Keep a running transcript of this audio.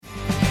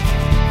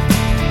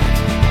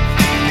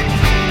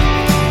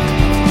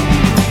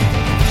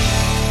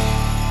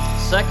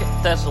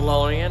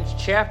Thessalonians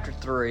chapter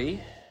 3.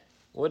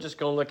 We're just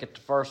going to look at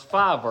the first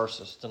 5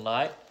 verses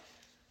tonight.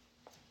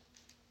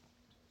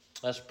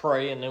 Let's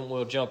pray and then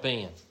we'll jump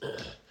in.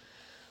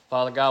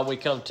 Father God, we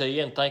come to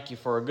you and thank you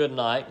for a good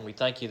night. And we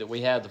thank you that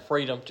we have the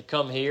freedom to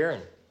come here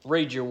and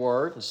read your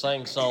word and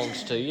sing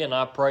songs to you. And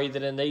I pray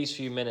that in these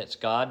few minutes,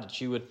 God, that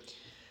you would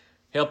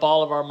help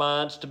all of our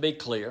minds to be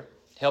clear.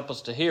 Help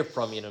us to hear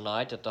from you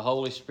tonight, that the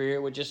Holy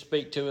Spirit would just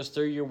speak to us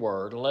through your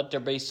word. And let there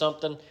be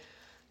something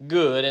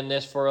good in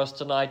this for us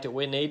tonight that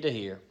we need to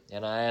hear.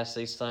 And I ask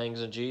these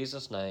things in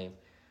Jesus' name.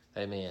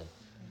 Amen.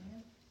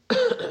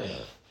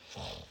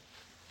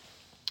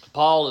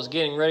 Paul is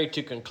getting ready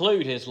to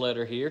conclude his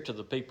letter here to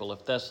the people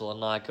of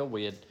Thessalonica.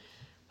 We had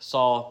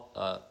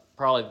saw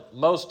probably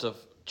most of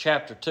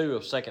chapter 2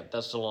 of 2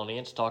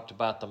 Thessalonians talked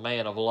about the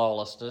man of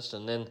lawlessness,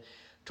 and then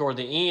toward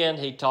the end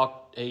he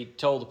told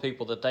the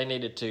people that they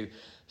needed to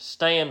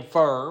stand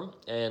firm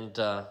and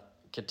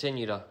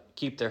continue to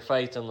keep their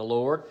faith in the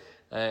Lord.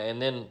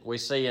 And then we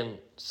see in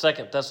 2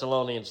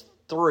 Thessalonians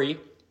 3,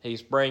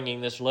 he's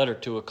bringing this letter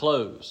to a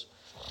close.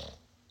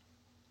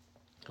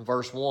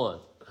 Verse 1.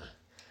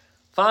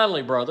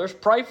 Finally, brothers,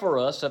 pray for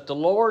us that the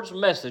Lord's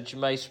message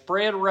may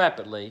spread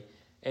rapidly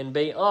and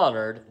be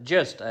honored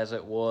just as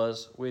it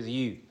was with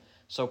you.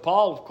 So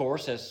Paul, of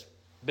course, has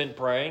been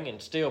praying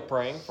and still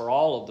praying for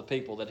all of the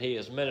people that he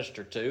has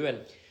ministered to. And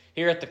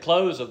here at the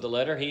close of the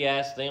letter, he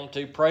asked them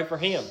to pray for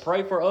him.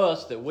 Pray for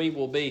us that we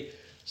will be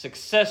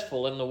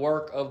successful in the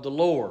work of the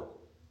Lord,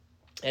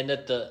 and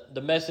that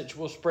the message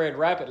will spread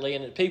rapidly,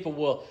 and that people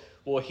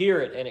will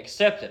hear it and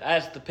accept it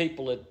as the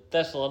people at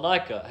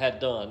Thessalonica had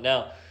done.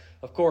 Now,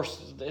 of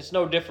course, it's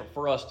no different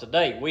for us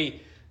today.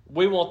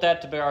 We want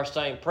that to be our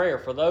same prayer.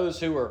 For those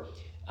who are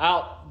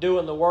out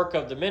doing the work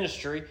of the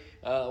ministry,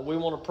 we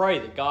want to pray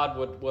that God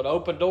would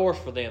open doors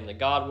for them, that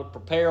God would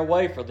prepare a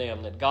way for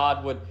them, that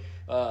God would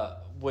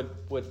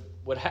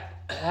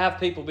have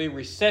people be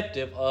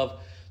receptive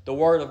of the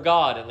Word of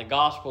God and the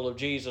gospel of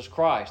Jesus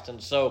Christ,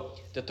 and so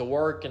that the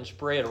Word can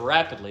spread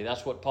rapidly.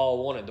 That's what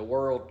Paul wanted, the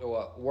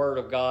Word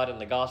of God and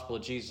the gospel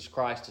of Jesus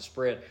Christ to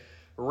spread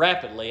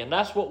rapidly, and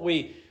that's what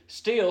we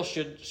still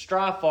should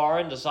strive for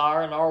and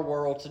desire in our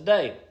world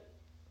today.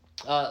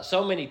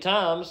 So many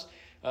times,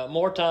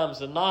 more times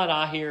than not,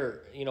 I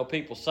hear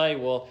people say,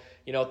 well,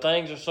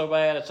 things are so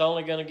bad, it's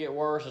only going to get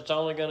worse, it's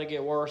only going to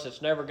get worse,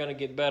 it's never going to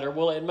get better.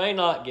 Well, it may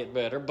not get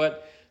better,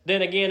 but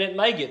then again, it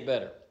may get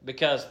better,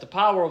 because the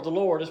power of the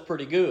Lord is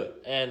pretty good.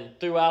 And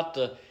throughout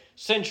the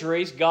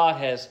centuries, God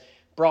has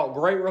brought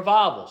great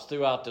revivals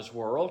throughout this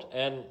world,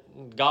 and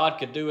God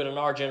could do it in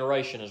our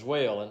generation as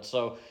well. And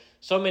so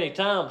many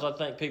times I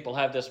think people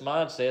have this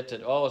mindset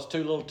that, it's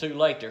too little too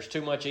late, there's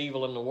too much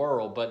evil in the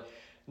world. But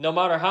no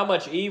matter how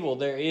much evil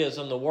there is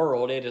in the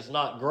world, it is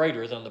not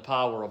greater than the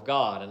power of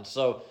God. And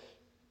so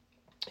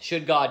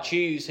should God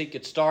choose, he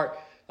could start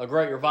a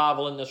great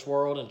revival in this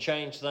world and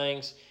change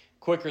things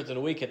quicker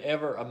than we could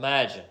ever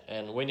imagine.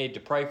 And we need to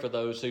pray for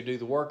those who do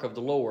the work of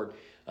the Lord,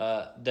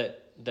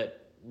 that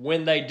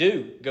when they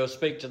do go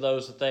speak to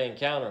those that they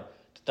encounter,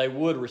 that they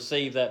would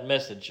receive that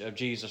message of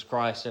Jesus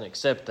Christ and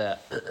accept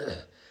that.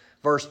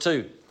 Verse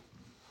 2,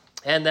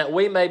 and that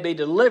we may be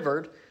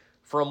delivered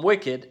from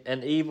wicked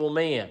and evil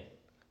men,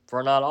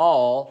 for not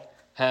all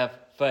have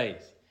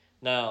faith.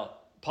 Now,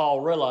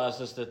 Paul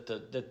realizes that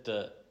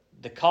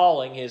the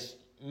calling, his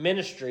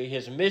ministry,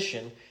 his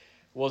mission,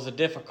 was a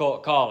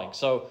difficult calling.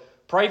 So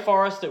pray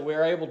for us that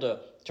we're able to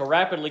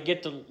rapidly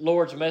get the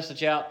Lord's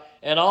message out,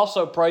 and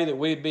also pray that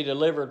we'd be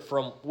delivered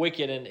from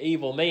wicked and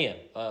evil men,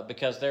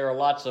 because there are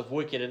lots of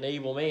wicked and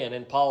evil men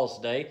in Paul's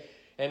day,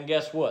 and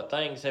guess what?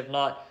 Things have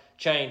not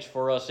changed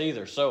for us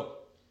either. So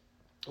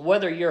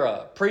whether you're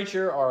a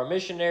preacher or a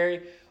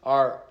missionary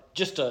or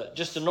just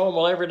a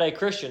normal everyday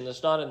Christian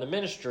that's not in the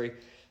ministry,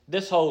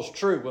 this holds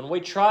true. When we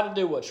try to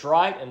do what's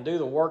right and do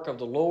the work of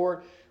the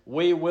Lord,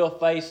 we will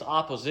face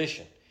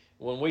opposition.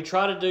 When we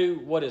try to do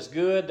what is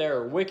good, there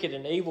are wicked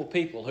and evil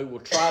people who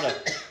will try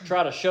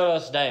to shut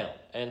us down.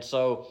 And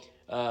so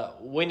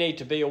we need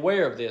to be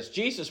aware of this.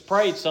 Jesus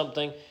prayed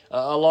something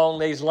along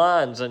these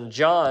lines in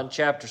John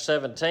chapter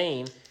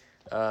 17,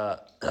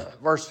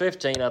 verse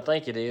 15, I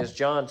think it is.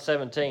 John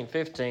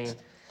 17:15.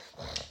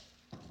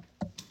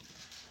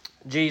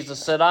 Jesus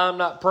said, I am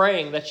not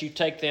praying that you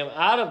take them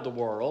out of the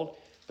world,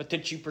 but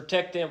that you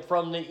protect them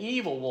from the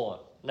evil one.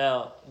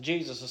 Now,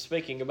 Jesus is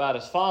speaking about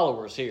his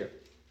followers here.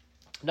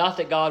 Not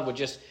that God would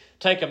just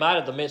take them out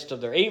of the midst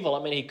of their evil.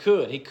 I mean, he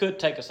could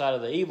take us out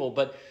of the evil,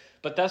 but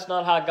that's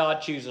not how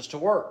God chooses to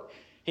work.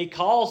 He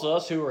calls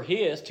us who are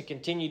his to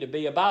continue to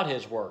be about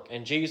his work.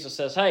 And Jesus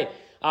says, hey,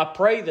 I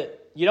pray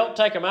that you don't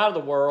take them out of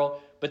the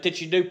world, but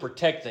that you do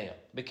protect them.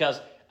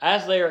 Because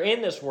as they are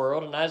in this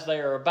world and as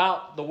they are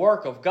about the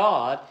work of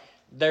God,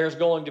 there's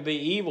going to be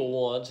evil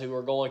ones who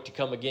are going to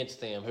come against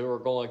them, who are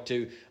going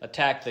to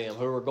attack them,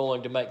 who are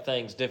going to make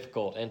things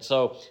difficult. And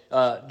so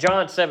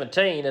John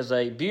 17 is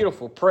a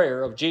beautiful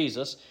prayer of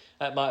Jesus.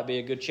 That might be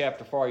a good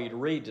chapter for you to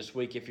read this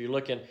week if you're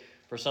looking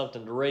for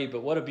something to read.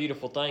 But what a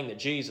beautiful thing that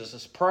Jesus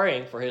is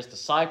praying for his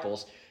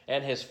disciples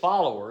and his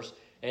followers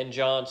in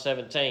John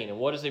 17. And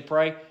what does he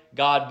pray?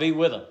 God be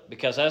with them,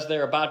 because as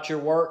they're about your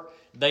work,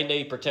 they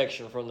need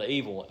protection from the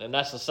evil one. And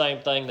that's the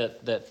same thing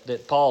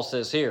that Paul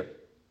says here.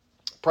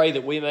 Pray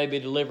that we may be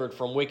delivered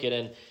from wicked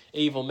and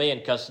evil men,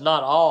 because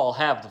not all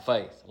have the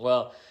faith.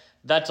 Well,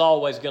 that's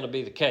always going to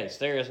be the case.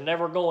 There is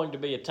never going to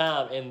be a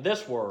time in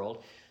this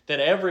world that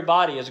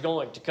everybody is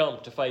going to come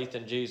to faith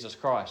in Jesus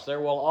Christ.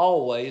 There will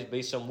always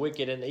be some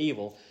wicked and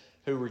evil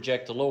who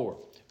reject the Lord.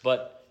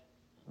 But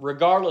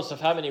regardless of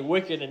how many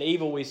wicked and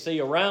evil we see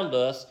around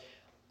us,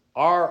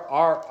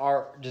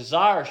 our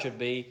desire should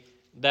be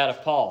that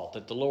of Paul,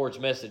 that the Lord's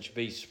message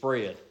be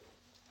spread.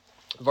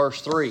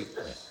 Verse 3,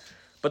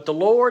 but the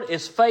Lord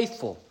is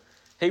faithful.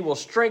 He will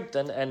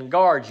strengthen and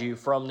guard you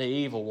from the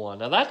evil one.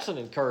 Now that's an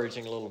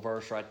encouraging little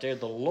verse right there.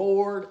 The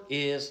Lord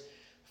is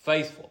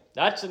faithful.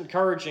 That's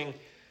encouraging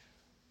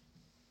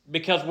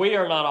because we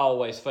are not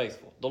always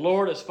faithful. The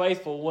Lord is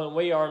faithful when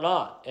we are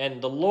not.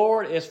 And the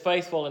Lord is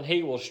faithful, and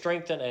He will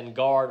strengthen and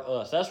guard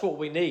us. That's what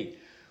we need.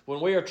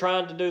 When we are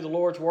trying to do the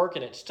Lord's work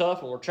and it's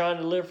tough, and we're trying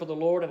to live for the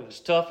Lord and it's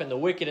tough, and the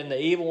wicked and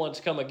the evil ones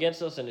come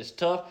against us and it's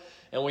tough,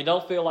 and we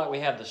don't feel like we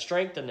have the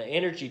strength and the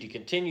energy to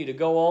continue to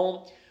go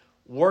on,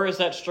 where is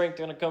that strength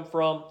going to come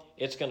from?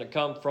 It's going to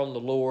come from the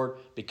Lord,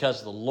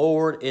 because the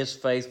Lord is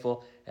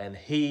faithful, and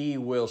He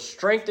will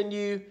strengthen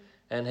you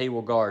and He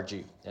will guard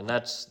you. And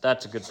that's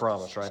a good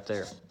promise right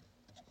there.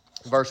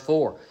 Verse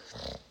 4,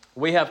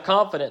 we have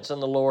confidence in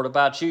the Lord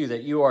about you,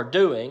 that you are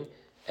doing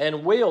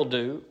and will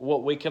do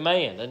what we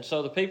command. And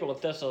so the people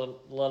of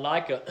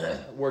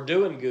Thessalonica were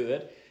doing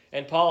good,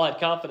 and Paul had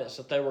confidence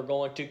that they were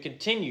going to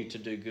continue to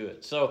do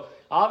good. So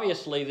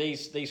obviously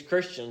these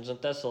Christians in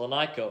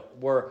Thessalonica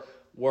were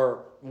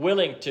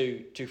willing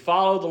to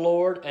follow the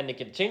Lord and to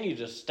continue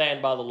to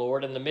stand by the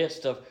Lord in the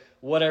midst of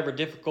whatever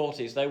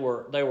difficulties they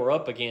were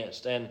up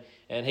against.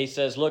 And he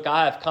says, look,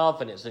 I have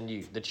confidence in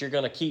you that you're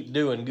going to keep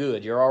doing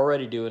good. You're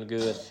already doing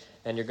good,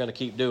 and you're going to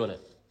keep doing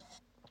it.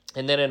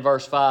 And then in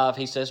verse 5,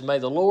 he says, may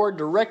the Lord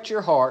direct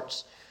your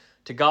hearts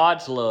to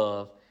God's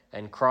love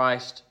and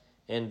Christ's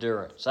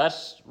endurance.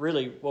 That's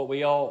really what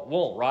we all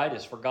want, right?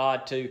 Is for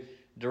God to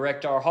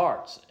direct our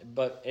hearts.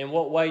 But in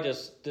what way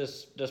does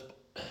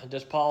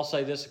Paul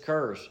say this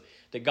occurs?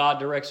 That God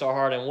directs our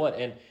heart in what?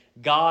 In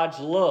God's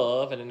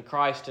love and in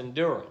Christ's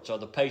endurance, or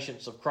the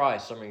patience of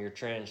Christ, some of your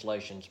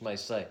translations may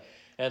say.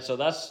 And so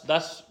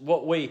that's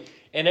what we,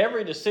 in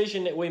every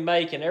decision that we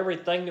make and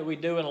everything that we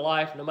do in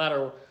life, no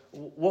matter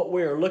what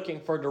we are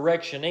looking for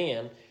direction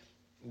in,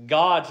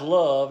 God's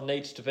love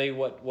needs to be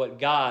what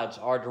guides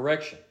our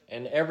direction.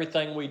 And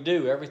everything we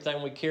do,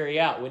 everything we carry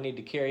out, we need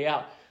to carry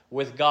out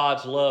with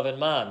God's love in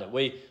mind, that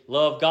we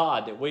love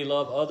God, that we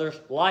love others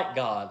like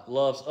God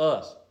loves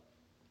us.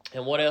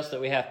 And what else?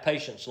 That we have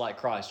patience like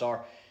Christ,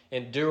 or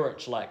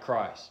endurance like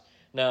Christ.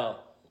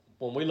 Now,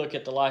 when we look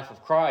at the life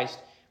of Christ,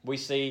 we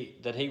see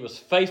that He was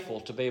faithful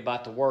to be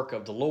about the work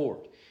of the Lord.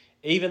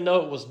 Even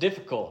though it was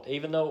difficult,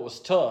 even though it was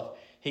tough,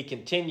 He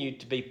continued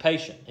to be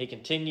patient. He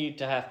continued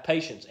to have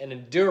patience and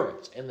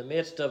endurance in the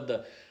midst of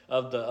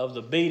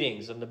the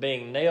beatings and the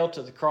being nailed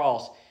to the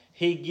cross.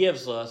 He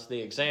gives us the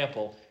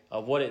example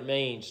of what it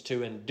means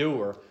to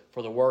endure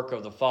for the work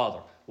of the Father,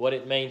 what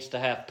it means to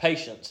have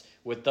patience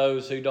with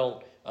those who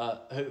don't,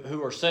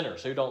 who are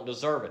sinners, who don't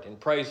deserve it. And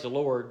praise the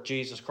Lord,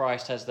 Jesus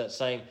Christ has that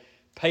same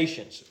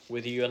patience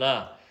with you and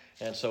I.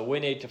 And so we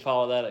need to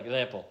follow that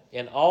example.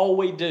 In all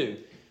we do,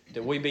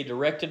 that we be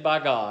directed by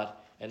God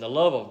and the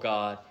love of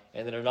God,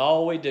 and that in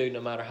all we do,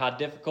 no matter how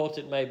difficult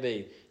it may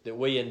be, that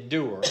we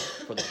endure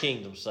for the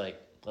kingdom's sake.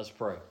 Let's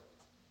pray.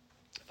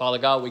 Father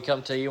God, we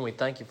come to you and we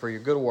thank you for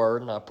your good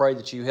word, and I pray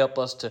that you help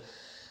us to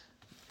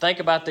think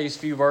about these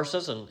few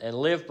verses and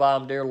live by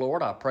them, dear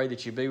Lord. I pray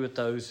that you be with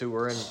those who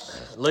are in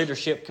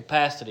leadership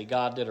capacity,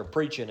 God, that are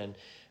preaching and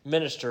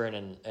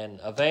ministering and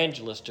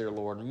evangelists, dear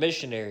Lord, and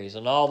missionaries,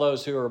 and all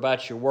those who are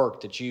about your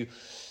work, that you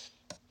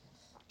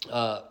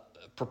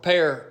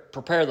prepare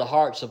the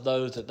hearts of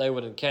those that they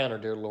would encounter,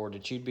 dear Lord,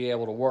 that you'd be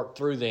able to work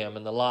through them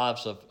in the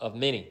lives of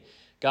many.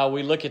 God,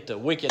 we look at the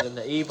wicked and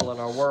the evil in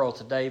our world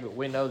today, but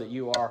we know that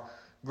you are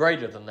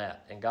greater than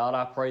that. And God,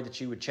 I pray that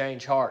you would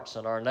change hearts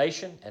in our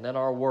nation and in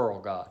our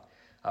world, God.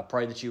 I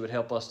pray that you would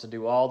help us to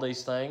do all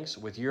these things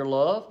with your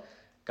love,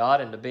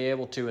 God, and to be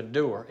able to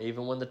endure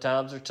even when the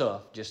times are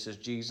tough, just as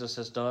Jesus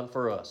has done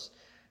for us.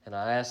 And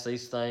I ask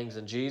these things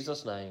in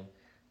Jesus' name.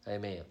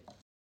 Amen.